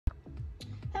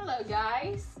Hello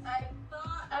guys, I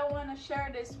thought I want to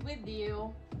share this with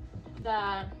you,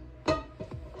 that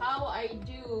how I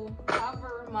do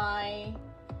cover my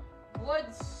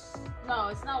no,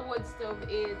 it's not wood stove,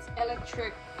 it's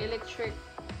electric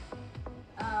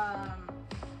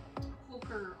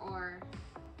cooker, or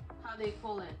how they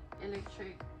call it,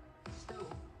 electric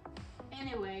stove.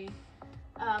 Anyway,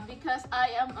 because I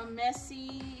am a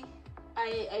messy,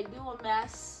 I do a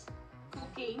mess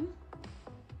cooking.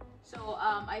 So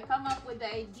I come up with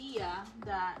the idea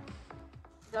that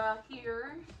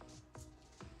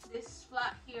this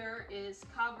flat here is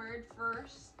covered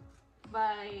first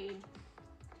by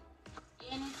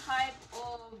any type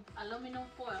of aluminum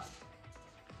foil.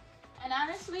 And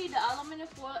honestly, the aluminum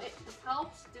foil, it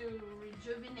helps to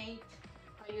rejuvenate,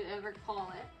 how you ever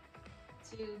call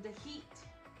it, to the heat,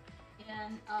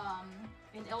 and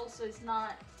also it's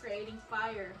not creating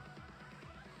fire.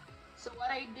 So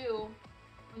what I do,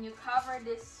 when you cover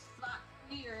this flat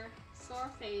clear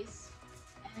surface,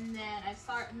 and then I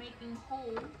start making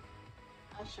hole,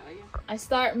 I'll show you. I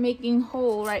start making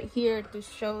hole right here to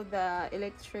show the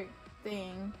electric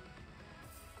thing,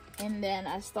 and then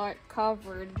I start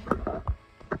covering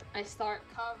this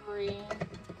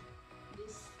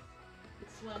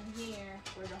one here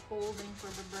for the holding for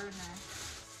the burner.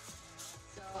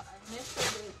 So I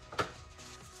measured it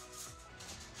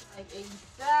like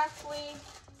exactly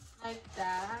like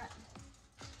that,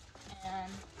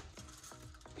 and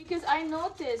because I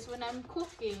notice when I'm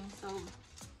cooking, so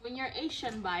when you're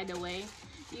Asian, by the way,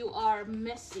 you are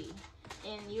messy,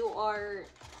 and you are,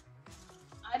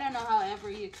 I don't know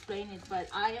however you explain it, but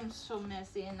I am so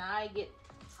messy and I get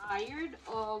tired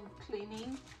of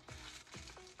cleaning.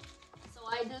 So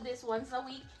I do this once a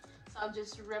week, so I'm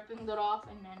just ripping it off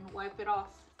and then wipe it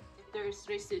off if there's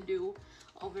residue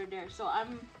over there. So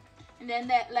and then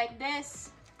that, like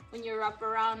this, when you wrap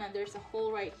around and there's a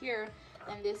hole right here,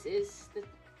 and this is the,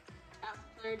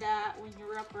 after that, when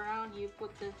you wrap around, you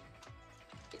put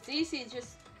it's easy,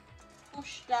 just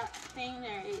push that thing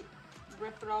there,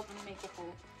 rip it off and make a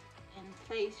hole, and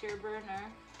place your burner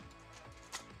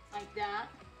like that,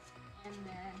 and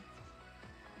then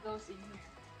it goes in here.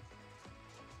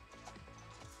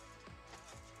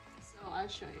 So I'll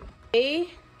show you.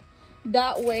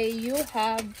 That way you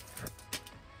have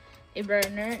a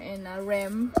burner and a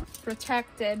rim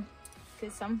protected,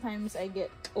 because sometimes I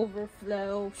get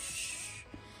overflow.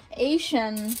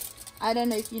 Asian, I don't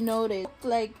know if you noticed,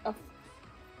 like a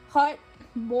hot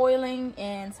boiling,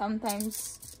 and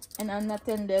sometimes an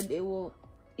unattended, it will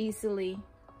easily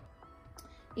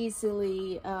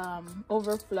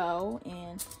overflow,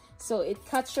 and so it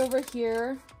cuts over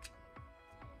here,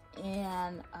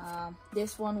 and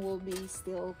this one will be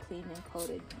still clean and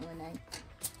coated when I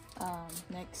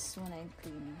when I'm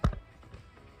cleaning.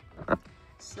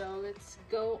 So let's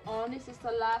go on. This is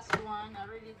the last one. I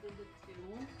already did the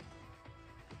two.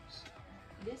 So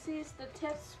this is the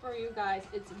tips for you guys.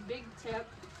 It's a big tip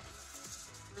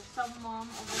for some mom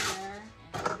over there,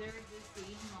 and it's very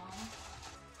busy mom.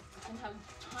 You can have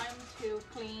time to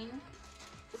clean,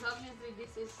 because obviously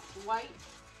this is white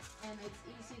and it's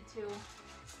easy to,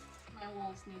 my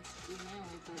walls need to be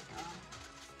nailed, but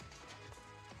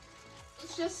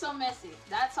it's just so messy.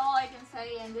 That's all I can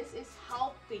say, and this is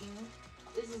helping.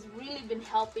 This has really been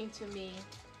helping to me.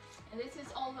 And this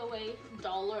is all the way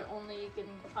 $1 only. You can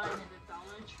find it at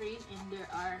Dollar Tree, and they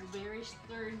are very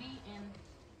sturdy. And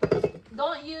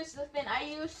don't use the thin. I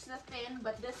use the thin,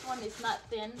 but this one is not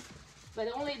thin, but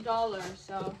only $1.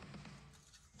 So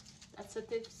that's the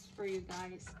tips for you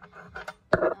guys.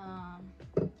 This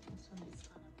one is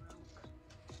kind of broke.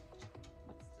 It's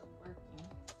still working.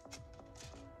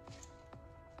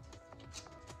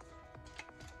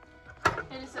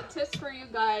 And it's a tip for you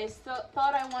guys.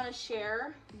 Thought I want to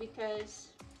share, because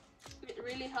it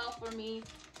really helped for me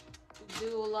to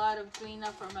do a lot of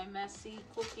cleanup for my messy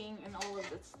cooking and all of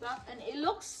that stuff. And it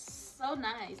looks so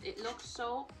nice. It looks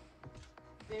so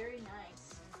very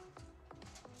nice.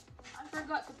 I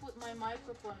forgot to put my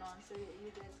microphone on, so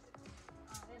you guys,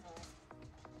 I don't know.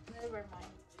 Never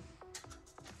mind.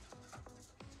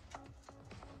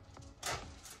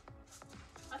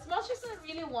 As much as I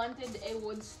really wanted a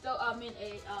wood stove,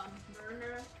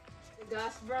 burner, a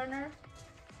gas burner,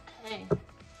 hey,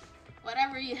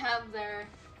 whatever you have there,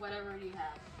 whatever you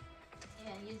have,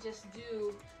 and you just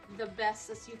do the best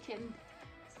as you can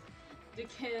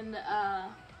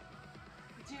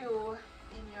do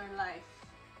in your life.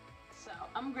 So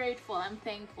I'm grateful, I'm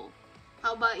thankful.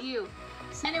 How about you?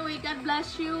 So anyway, God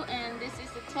bless you, and this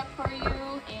is the tip for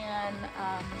you, and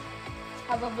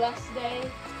have a blessed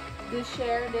day. Do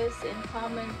share this and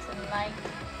comment and like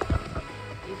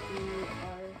if you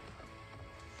are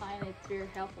and it's very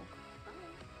helpful.